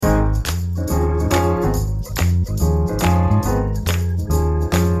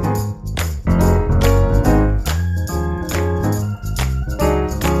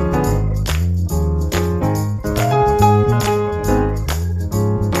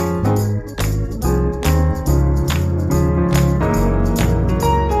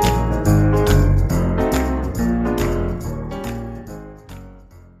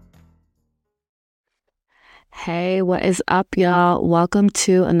What is up, y'all? Welcome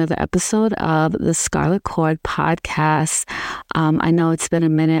to another episode of the Scarlet Cord podcast. I know it's been a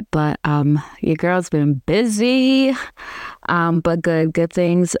minute, but your girl's been busy. But good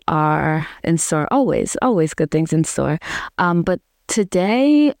things are in store. Always good things in store. But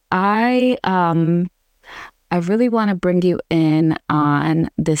today I really want to bring you in on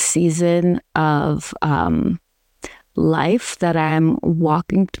the season of life that I'm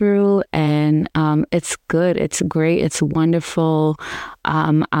walking through, and it's good, it's great, it's wonderful.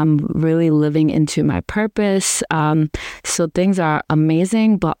 I'm really living into my purpose, so things are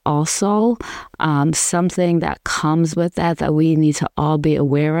amazing, but also something that comes with that we need to all be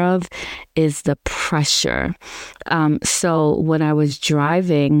aware of is the pressure. So when I was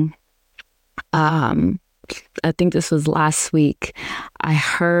driving, I think this was last week, I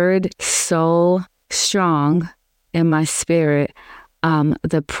heard so strong in my spirit,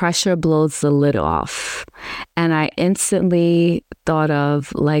 the pressure blows the lid off. And I instantly thought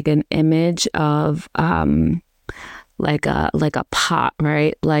of like an image of like a pot,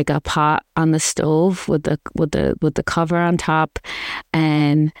 right? Like a pot on the stove with the cover on top.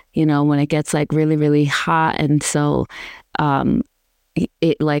 And you know, when it gets like really hot, and so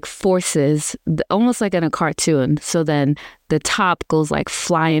it like forces, almost like in a cartoon, so then the top goes like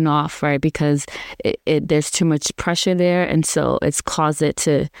flying off, right? Because there's too much pressure there, and so it's caused it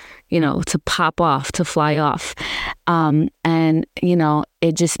to, to pop off, to fly off. And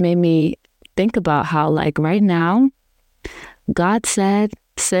it just made me think about how, like, right now God said,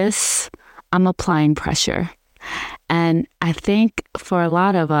 sis, I'm applying pressure. And I think for a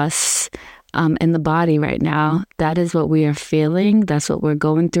lot of us in the body right now, that is what we are feeling. That's what we're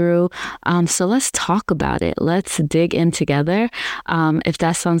going through. So let's talk about it. Let's dig in together. If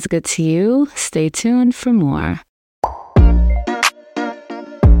that sounds good to you, stay tuned for more.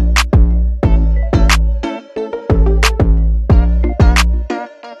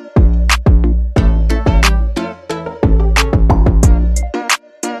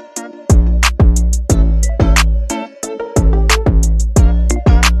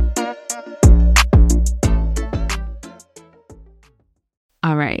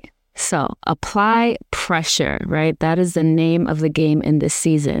 All right. So apply pressure, right? That is the name of the game in this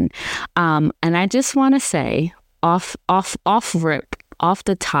season. And I just want to say off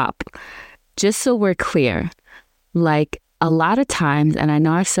the top, just so we're clear, like a lot of times, and I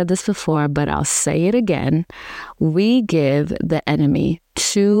know I've said this before, but I'll say it again, we give the enemy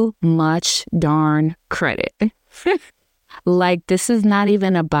too much darn credit. Like, this is not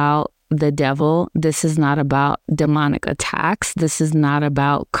even about the devil. This is not about demonic attacks. This is not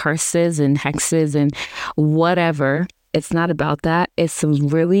about curses and hexes and whatever. It's not about that. It's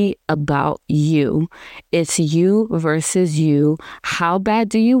really about you. It's you versus you. How bad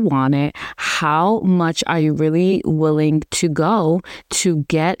do you want it? How much are you really willing to go to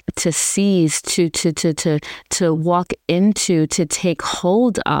get, to seize, to walk into, to take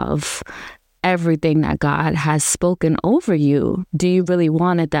hold of everything that God has spoken over you? Do you really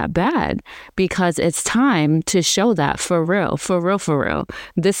want it that bad? Because it's time to show that for real.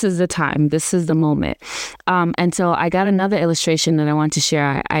 This is the time. This is the moment. And so I got another illustration that I want to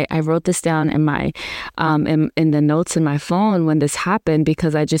share. I wrote this down in my in the notes in my phone when this happened,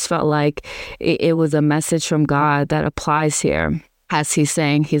 because I just felt like it was a message from God that applies here, as he's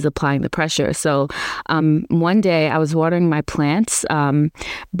saying he's applying the pressure. So one day I was watering my plants,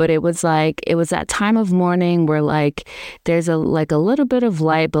 but it was that time of morning where like there's a little bit of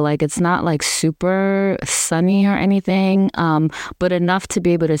light, but like it's not like super sunny or anything, but enough to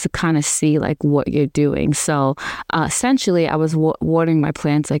be able to kind of see like what you're doing. So essentially I was watering my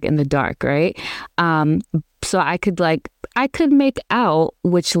plants like in the dark, right? So I could make out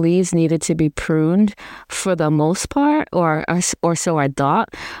which leaves needed to be pruned for the most part, or so I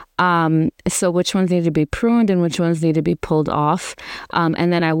thought. So which ones needed to be pruned and which ones needed to be pulled off.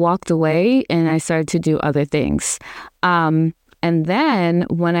 And then I walked away and I started to do other things. And then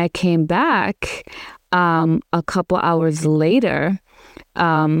when I came back a couple hours later,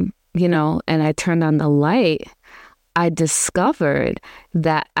 and I turned on the light, I discovered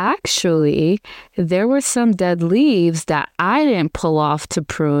that actually there were some dead leaves that I didn't pull off to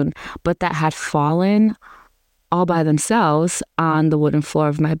prune, but that had fallen all by themselves on the wooden floor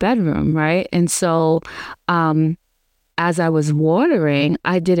of my bedroom, right? And so as I was watering,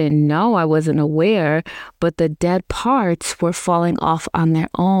 I didn't know, I wasn't aware, but the dead parts were falling off on their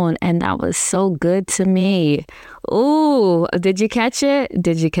own. And that was so good to me. Ooh, did you catch it?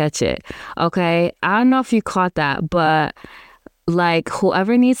 Okay. I don't know if you caught that, but like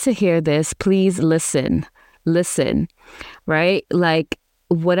whoever needs to hear this, please listen, right? Like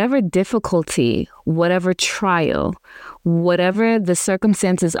whatever difficulty, whatever trial, whatever the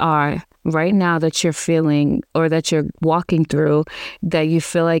circumstances are right now that you're feeling or that you're walking through that you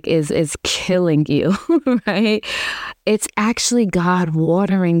feel like is killing you, right? It's actually God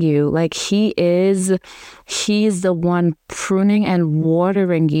watering you. Like He's the one pruning and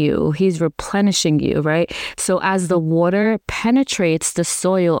watering you. He's replenishing you, right? So as the water penetrates the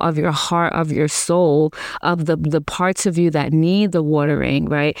soil of your heart, of your soul, of the parts of you that need the watering,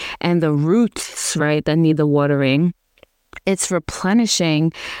 right? And the roots, right, that need the watering, it's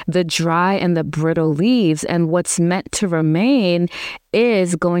replenishing the dry and the brittle leaves. And what's meant to remain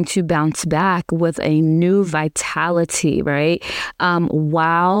is going to bounce back with a new vitality, right?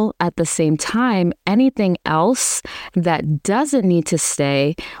 While at the same time, anything else that doesn't need to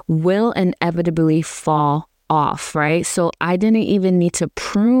stay will inevitably fall off, right? So I didn't even need to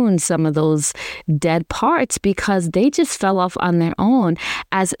prune some of those dead parts because they just fell off on their own,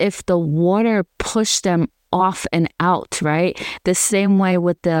 as if the water pushed them off and out, right? The same way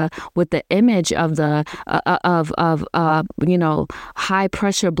with the image of the high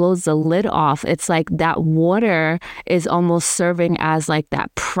pressure blows the lid off. It's like that water is almost serving as like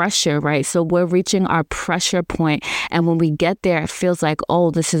that pressure, right? So we're reaching our pressure point, and when we get there, it feels like,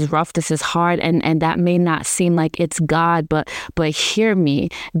 oh, this is rough, this is hard, and that may not seem like it's God, but hear me,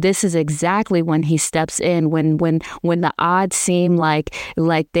 this is exactly when He steps in. When the odds seem like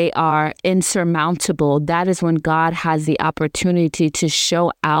they are insurmountable, that is when God has the opportunity to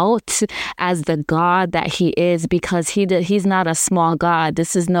show out as the God that He is, because He's not a small God.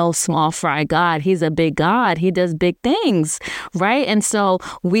 This is no small fry God. He's a big God. He does big things, right? And so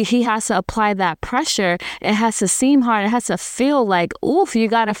He has to apply that pressure. It has to seem hard. It has to feel like, oof, you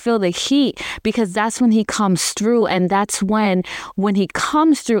got to feel the heat, because that's when He comes through. And that's when He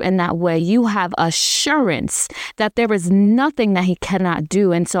comes through in that way, you have assurance that there is nothing that He cannot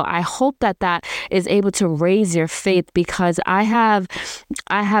do. And so I hope that is able to raise your faith, because I have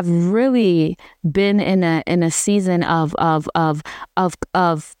really been in a season of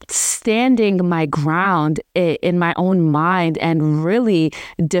standing my ground in my own mind and really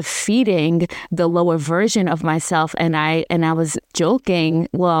defeating the lower version of myself. And I was joking.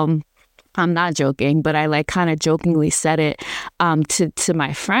 Well, I'm not joking, but I like kind of jokingly said it to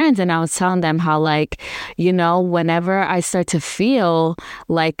my friends, and I was telling them how, like, whenever I start to feel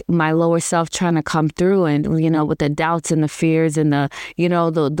like my lower self trying to come through, and with the doubts and the fears and the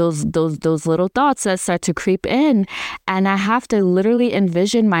those little thoughts that start to creep in, and I have to literally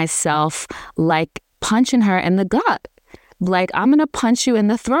envision myself like punching her in the gut, like, I'm gonna punch you in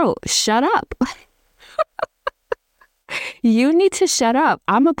the throat. Shut up. You need to shut up.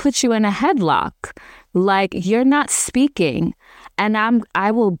 I'm going to put you in a headlock. Like, you're not speaking, and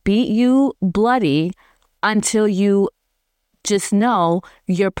I will beat you bloody until you just know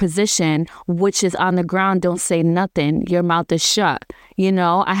your position, which is on the ground. Don't say nothing. Your mouth is shut.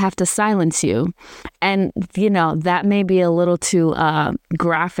 I have to silence you. And, that may be a little too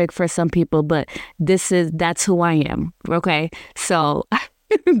graphic for some people, but that's who I am. Okay. So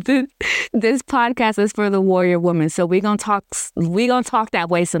this podcast is for the warrior woman. So we're going to talk that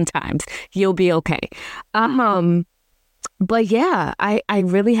way sometimes. You'll be okay. But yeah, I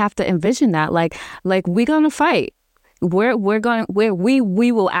really have to envision that. Like we're going to fight. We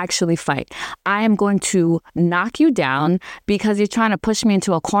will actually fight. I am going to knock you down because you're trying to push me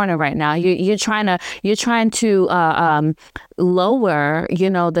into a corner right now. You're trying to lower,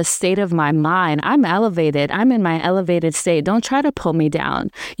 the state of my mind. I'm elevated. I'm in my elevated state. Don't try to pull me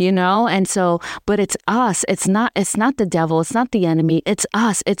down, And so, but it's us. It's not the devil. It's not the enemy. It's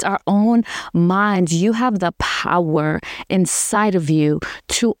us. It's our own minds. You have the power inside of you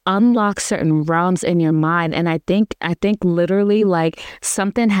to unlock certain realms in your mind. And I think literally, like,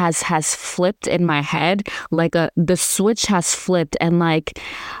 something has flipped in my head, like the switch has flipped, and like,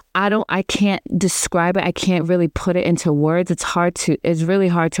 I can't describe it. I can't really put it into words. It's really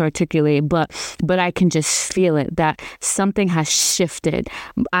hard to articulate, but I can just feel it, that something has shifted.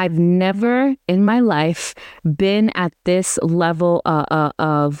 I've never in my life been at this level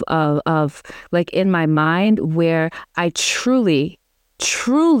of like in my mind where I truly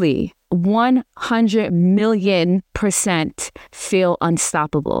 100,000,000% feel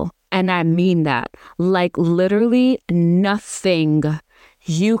unstoppable. And I mean that. Like, literally nothing.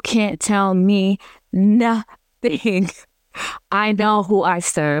 You can't tell me nothing. I know who I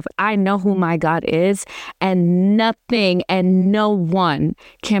serve. I know who my God is, and nothing and no one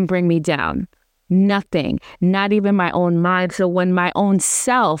can bring me down. Nothing, not even my own mind. So when my own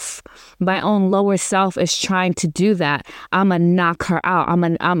lower self is trying to do that, I'm gonna knock her out. I'm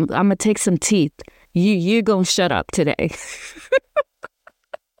gonna take some teeth. You're gonna shut up today.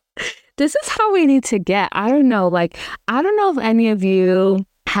 this is how we need to get. I don't know. Like, I don't know if any of you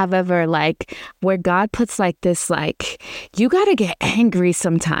have ever, like, where God puts like this, like, you got to get angry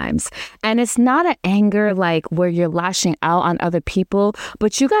sometimes. And it's not an anger like where you're lashing out on other people,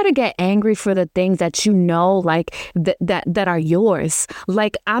 but you got to get angry for the things that you know, like that are yours.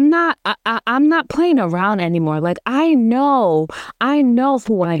 Like, I'm not playing around anymore. Like, I know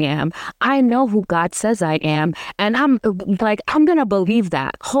who I am. I know who God says I am. And I'm going to believe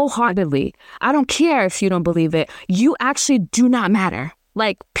that wholeheartedly. I don't care if you don't believe it. You actually do not matter.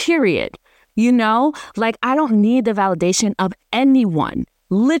 Like, period. You know, like, I don't need the validation of anyone,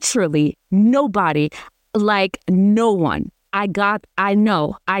 literally nobody, like no one. I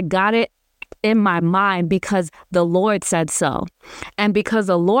know I got it in my mind because the Lord said so. And because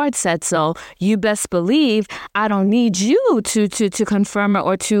the Lord said so, you best believe I don't need you to confirm it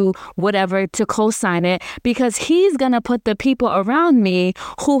or to whatever, to co-sign it, because he's going to put the people around me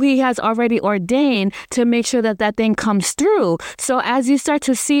who he has already ordained to make sure that that thing comes through. So as you start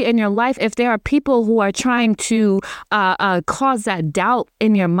to see in your life, if there are people who are trying to cause that doubt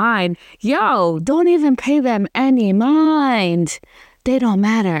in your mind, don't even pay them any mind. They don't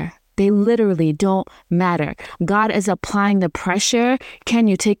matter. They literally don't matter. God is applying the pressure. Can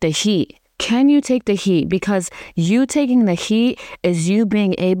you take the heat? Can you take the heat? Because you taking the heat is you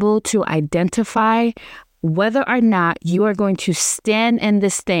being able to identify whether or not you are going to stand in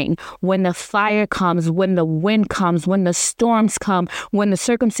this thing when the fire comes, when the wind comes, when the storms come, when the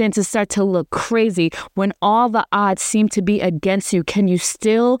circumstances start to look crazy, when all the odds seem to be against you. Can you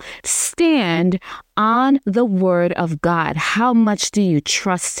still stand on the word of God? How much do you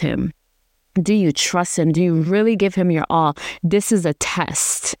trust him? Do you trust him? Do you really give him your all? This is a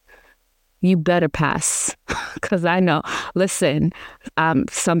test. You better pass, because I know, listen,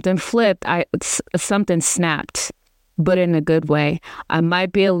 something flipped, something snapped, but in a good way. I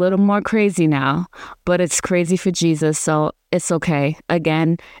might be a little more crazy now, but it's crazy for Jesus, so it's okay.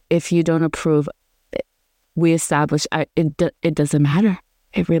 Again, if you don't approve, we establish it doesn't matter.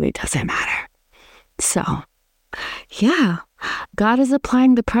 It really doesn't matter. So, yeah, God is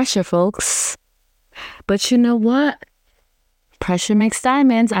applying the pressure, folks. But you know what? Pressure makes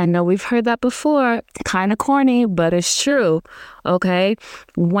diamonds. I know we've heard that before. Kind of corny, but it's true. Okay?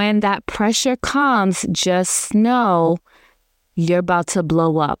 When that pressure comes, just know you're about to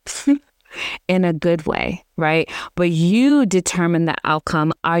blow up in a good way, right? But you determine the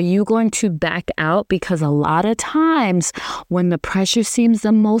outcome. Are you going to back out? Because a lot of times when the pressure seems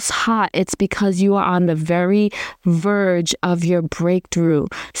the most hot, it's because you are on the very verge of your breakthrough.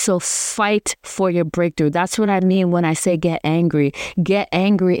 So fight for your breakthrough. That's what I mean when I say get angry. Get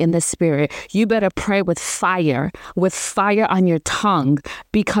angry in the spirit. You better pray with fire on your tongue,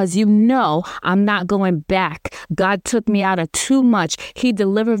 because you know I'm not going back. God took me out of too much. He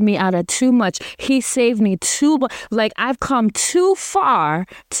delivered me out of too much. He saved me too much. Like, I've come too far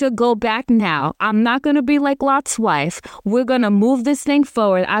to go back now. I'm not going to be like Lot's wife. We're going to move this thing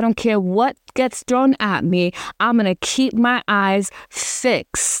forward. I don't care what gets thrown at me. I'm going to keep my eyes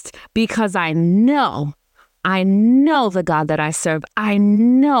fixed, because I know the God that I serve. I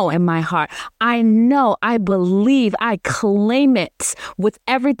know in my heart. I know, I believe, I claim it with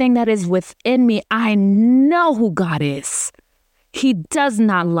everything that is within me. I know who God is. He does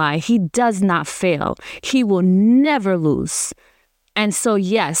not lie. He does not fail. He will never lose. And so,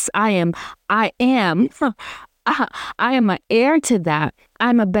 yes, I am an heir to that.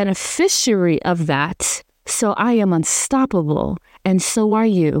 I'm a beneficiary of that. So I am unstoppable. And so are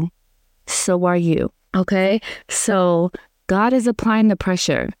you. So are you. Okay? So God is applying the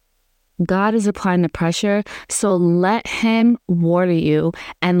pressure. God is applying the pressure. So let him water you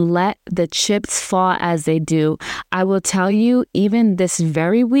and let the chips fall as they do. I will tell you, even this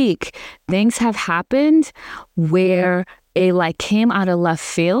very week, things have happened where it like came out of left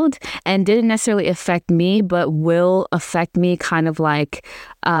field and didn't necessarily affect me, but will affect me kind of like,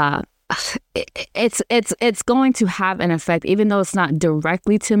 it's going to have an effect, even though it's not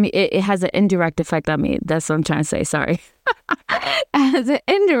directly to me. It has an indirect effect on me. That's what I'm trying to say. Sorry. It has an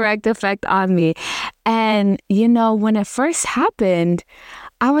indirect effect on me. And, you know, when it first happened,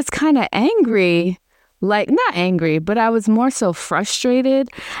 I was kind of angry. Like, not angry, but I was more so frustrated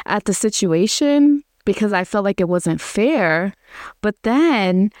at the situation because I felt like it wasn't fair. But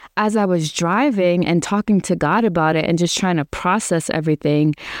then as I was driving and talking to God about it and just trying to process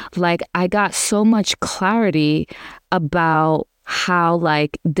everything, like I got so much clarity about how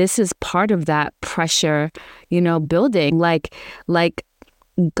like this is part of that pressure, you know, building. Like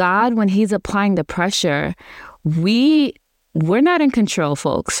God, when he's applying the pressure, we're not in control,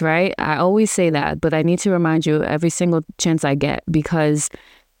 folks, right? I always say that, but I need to remind you every single chance I get, because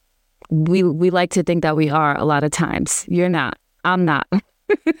we like to think that we are a lot of times. You're not. I'm not.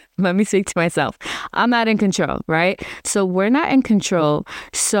 Let me speak to myself. I'm not in control, right? So we're not in control.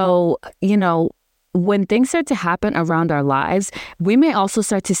 So, when things start to happen around our lives, we may also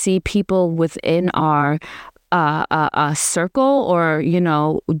start to see people within our circle, or,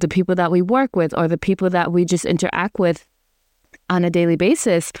 the people that we work with, or the people that we just interact with on a daily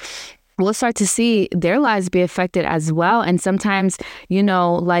basis. We'll start to see their lives be affected as well. And sometimes, we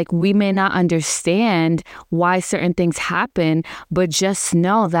may not understand why certain things happen, but just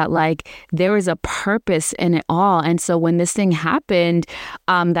know that there is a purpose in it all. And so when this thing happened,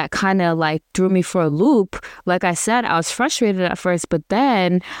 that kind of threw me for a loop. Like I said, I was frustrated at first, but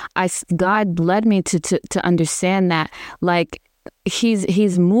then God led me to understand that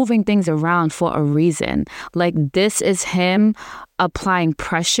he's moving things around for a reason. This is him applying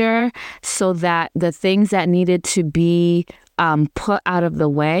pressure so that the things that needed to be put out of the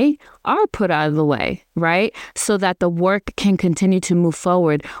way are put out of the way, right? So that the work can continue to move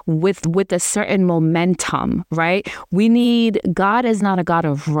forward with a certain momentum, right? God is not a God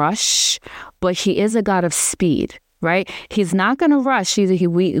of rush, but he is a God of speed. Right? He's not going to rush.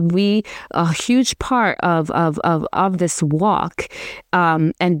 We a huge part of this walk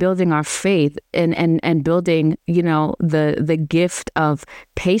and building our faith and building, the gift of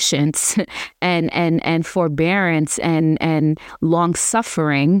patience and forbearance and long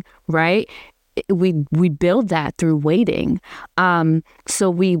suffering, right? We build that through waiting.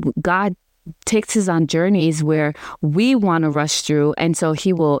 So God takes us on journeys where we want to rush through. And so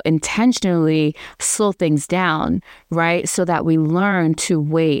he will intentionally slow things down, right? So that we learn to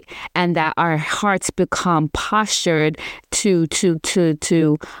wait and that our hearts become postured to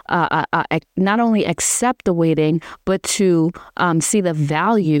not only accept the waiting, but to see the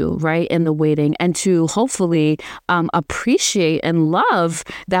value, right, in the waiting, and to hopefully appreciate and love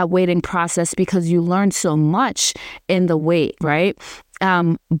that waiting process, because you learn so much in the wait, right?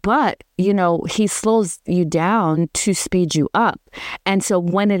 But, he slows you down to speed you up. And so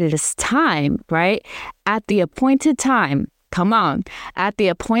when it is time, right, at the appointed time, at the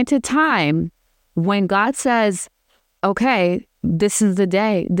appointed time, when God says, okay, this is the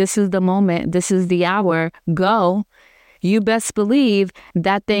day, this is the moment, this is the hour, go, you best believe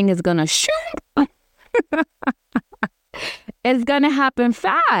that thing is going to shoot. It's going to happen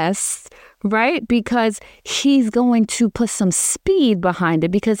fast, right? Because he's going to put some speed behind it,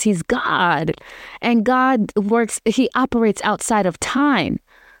 because he's God, and God he operates outside of time.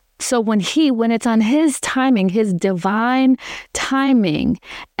 So when it's on his timing, his divine timing,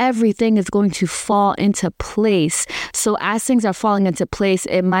 everything is going to fall into place. So as things are falling into place,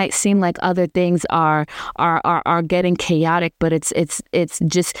 it might seem like other things are getting chaotic, but it's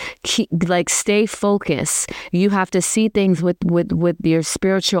just stay focused. You have to see things with your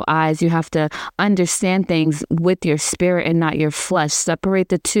spiritual eyes. You have to understand things with your spirit and not your flesh. Separate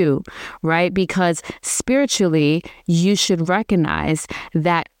the two, right? Because spiritually, you should recognize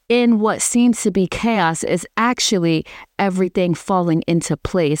that in what seems to be chaos is actually everything falling into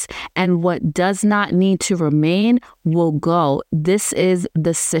place. And what does not need to remain will go. This is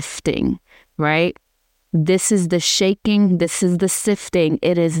the sifting, right? This is the shaking. This is the sifting.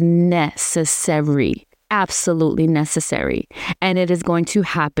 It is necessary. Absolutely necessary. And it is going to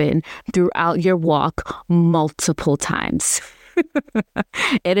happen throughout your walk multiple times.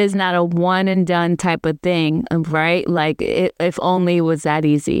 It is not a one and done type of thing, right? If only it was that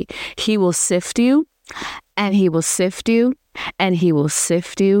easy. He will sift you, and he will sift you, and he will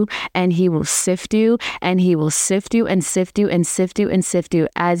sift you, and he will sift you, and he will sift you and sift you and sift you and sift you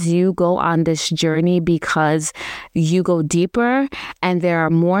as you go on this journey, because you go deeper and there are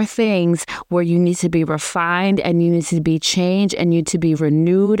more things where you need to be refined, and you need to be changed, and you need to be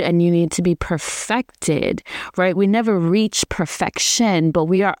renewed, and you need to be perfected, right? We never reach perfection, but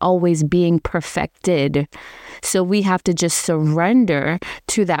we are always being perfected. So we have to just surrender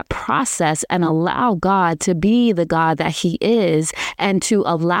to that process and allow God to be the God that he is, and to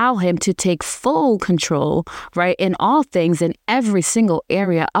allow him to take full control, right, in all things, in every single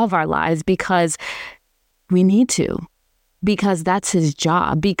area of our lives, because we need to, because that's his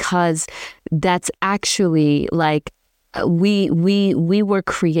job, because that's actually we were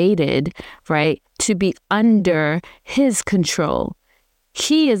created, right, to be under his control.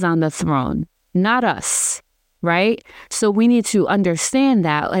 He is on the throne, not us, right? So we need to understand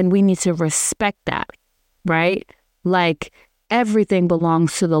that, and we need to respect that, right? Everything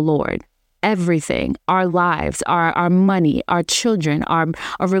belongs to the Lord. Everything, our lives, our money, our children, our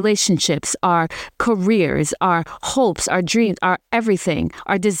relationships, our careers, our hopes, our dreams, our everything,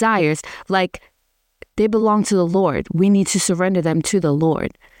 our desires, they belong to the Lord. We need to surrender them to the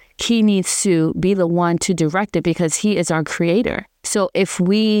Lord. he needs to be the one to direct it because he is our creator. So if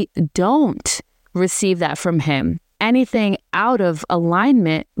we don't receive that from him, anything out of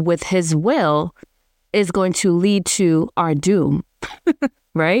alignment with his will is going to lead to our doom,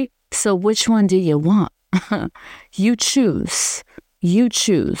 right? So which one do you want? You choose. You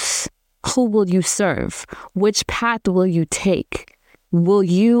choose. Who will you serve? Which path will you take? Will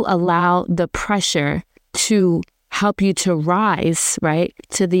you allow the pressure to help you to rise, right,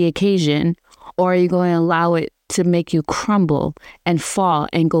 to the occasion? Or are you going to allow it to make you crumble and fall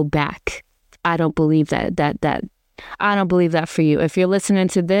and go back? I don't believe that I don't believe that for you. If you're listening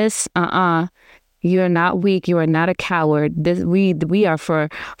to this, you're not weak. You are not a coward. We are for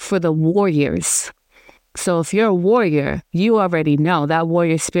the warriors. So if you're a warrior, you already know that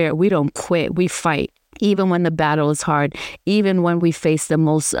warrior spirit. We don't quit. We fight. Even when the battle is hard, even when we face the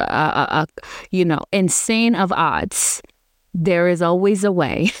most, insane of odds, there is always a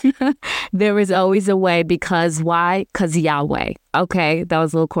way. There is always a way because why? Because Yahweh. Okay, that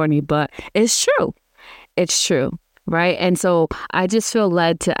was a little corny, but it's true. It's true. Right. And so I just feel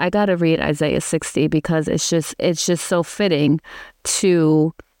led I got to read Isaiah 60 because it's just so fitting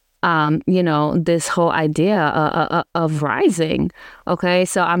to, this whole idea of rising. OK,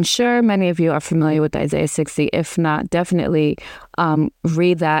 so I'm sure many of you are familiar with Isaiah 60. If not, definitely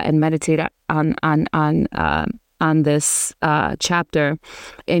read that and meditate on this chapter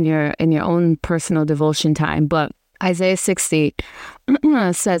in your own personal devotion time. But Isaiah 60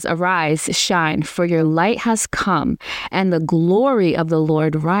 says, "Arise, shine, for your light has come, and the glory of the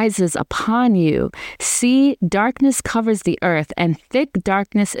Lord rises upon you. See, darkness covers the earth, and thick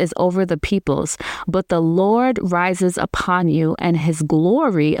darkness is over the peoples. But the Lord rises upon you, and his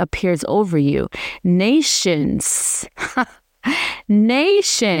glory appears over you. Nations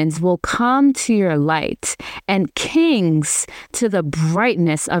will come to your light, and kings to the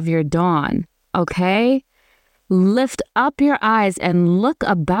brightness of your dawn." Okay? Lift up your eyes and look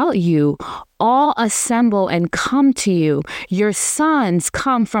about you. All assemble and come to you. Your sons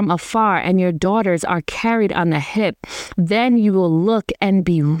come from afar, and your daughters are carried on the hip. Then you will look and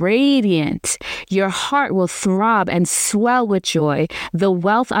be radiant. Your heart will throb and swell with joy. The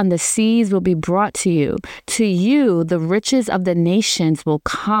wealth on the seas will be brought to you. To you, the riches of the nations will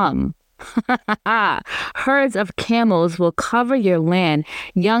come. Herds of camels will cover your land,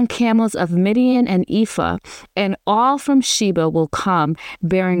 young camels of Midian and Ephah, and all from Sheba will come,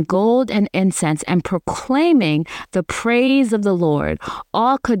 bearing gold and incense and proclaiming the praise of the Lord.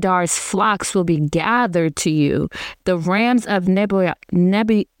 All Kedar's flocks will be gathered to you. The rams of Nebaioth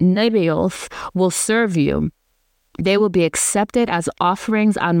will serve you. They will be accepted as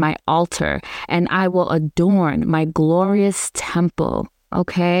offerings on my altar, and I will adorn my glorious temple.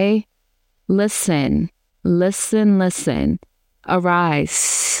 Okay? Listen.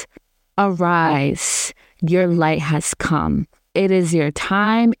 Arise. Your light has come. It is your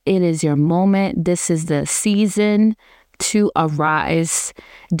time. It is your moment. This is the season to arise.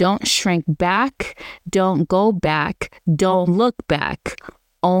 Don't shrink back. Don't go back. Don't look back.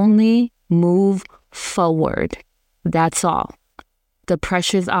 Only move forward. That's all. The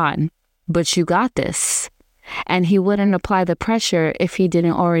pressure's on, but you got this. And he wouldn't apply the pressure if he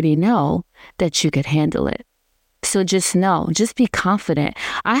didn't already know that you could handle it. So just know, just be confident.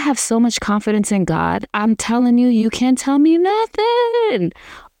 I have so much confidence in God. I'm telling you, you can't tell me nothing.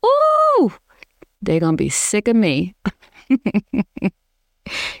 Ooh, they're going to be sick of me.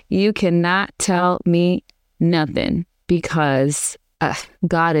 You cannot tell me nothing because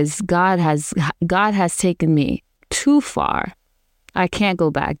God has taken me too far. I can't go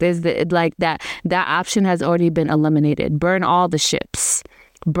back. There's that option has already been eliminated. Burn all the ships.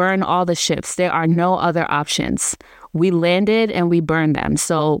 Burn all the ships. There are no other options. We landed and we burned them.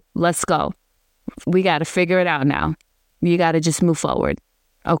 So let's go. We got to figure it out now. You got to just move forward.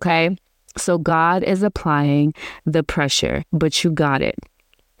 Okay? So God is applying the pressure, but you got it.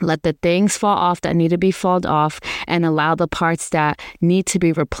 Let the things fall off that need to be falled off and allow the parts that need to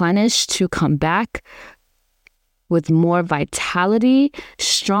be replenished to come back with more vitality,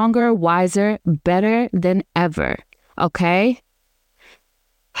 stronger, wiser, better than ever. Okay?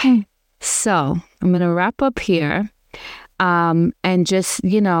 So I'm going to wrap up here. And just,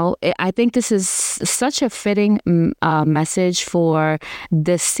 I think this is such a fitting message for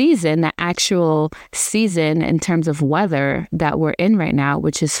this season, the actual season in terms of weather that we're in right now,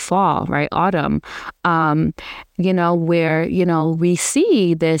 which is fall, right? Autumn, where, we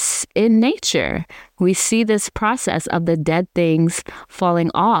see this in nature. We see this process of the dead things falling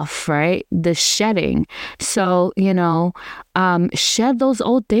off, right? The shedding. So, shed those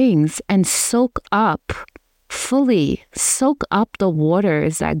old things and soak up fully soak up the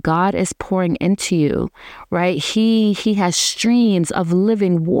waters that God is pouring into you, right? He has streams of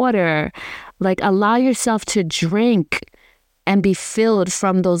living water. Like, allow yourself to drink and be filled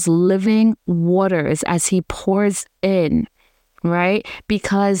from those living waters as he pours in, right?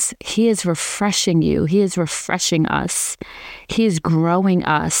 Because he is refreshing you. He is refreshing us. He is growing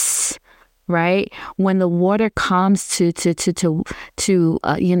us, right? When the water comes to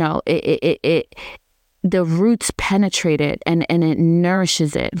the roots penetrate it and it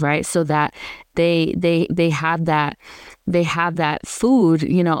nourishes it, right? So that they have that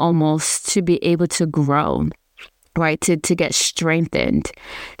food, almost to be able to grow, right? To get strengthened.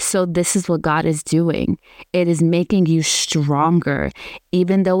 So this is what God is doing. It is making you stronger,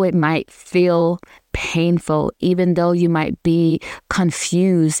 even though it might feel painful, even though you might be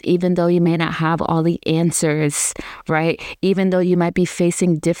confused, even though you may not have all the answers, right? Even though you might be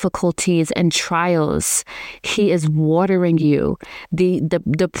facing difficulties and trials, he is watering you.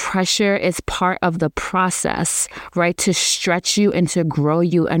 The pressure is part of the process, right? To stretch you and to grow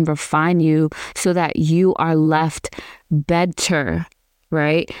you and refine you so that you are left better,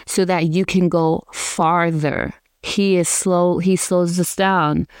 right? So that you can go farther. He slows us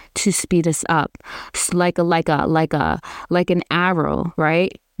down to speed us up. It's like an arrow,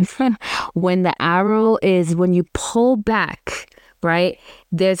 right? When you pull back, right?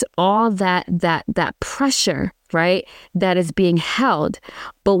 There's all that pressure, right? That is being held.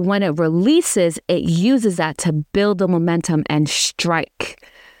 But when it releases, it uses that to build the momentum and strike,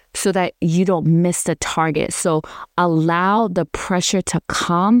 so that you don't miss the target. So allow the pressure to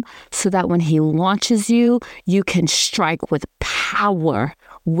come so that when he launches you, you can strike with power,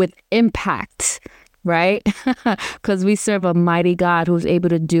 with impact, right? Because we serve a mighty God who's able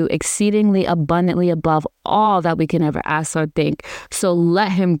to do exceedingly abundantly above all that we can ever ask or think. So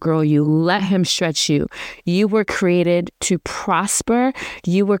let him grow you. Let him stretch you. You were created to prosper.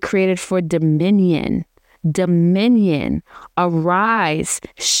 You were created for dominion. Arise,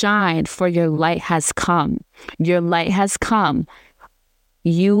 shine, for your light has come. Your light has come.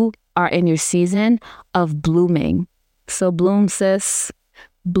 You are in your season of blooming. So bloom, sis.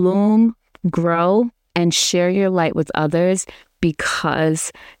 Bloom, grow, and share your light with others,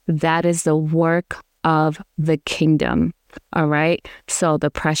 because that is the work of the kingdom. All right? So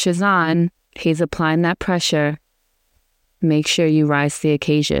the pressure's on. He's applying that pressure. Make sure you rise to the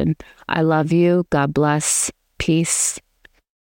occasion. I love you. God bless. Peace.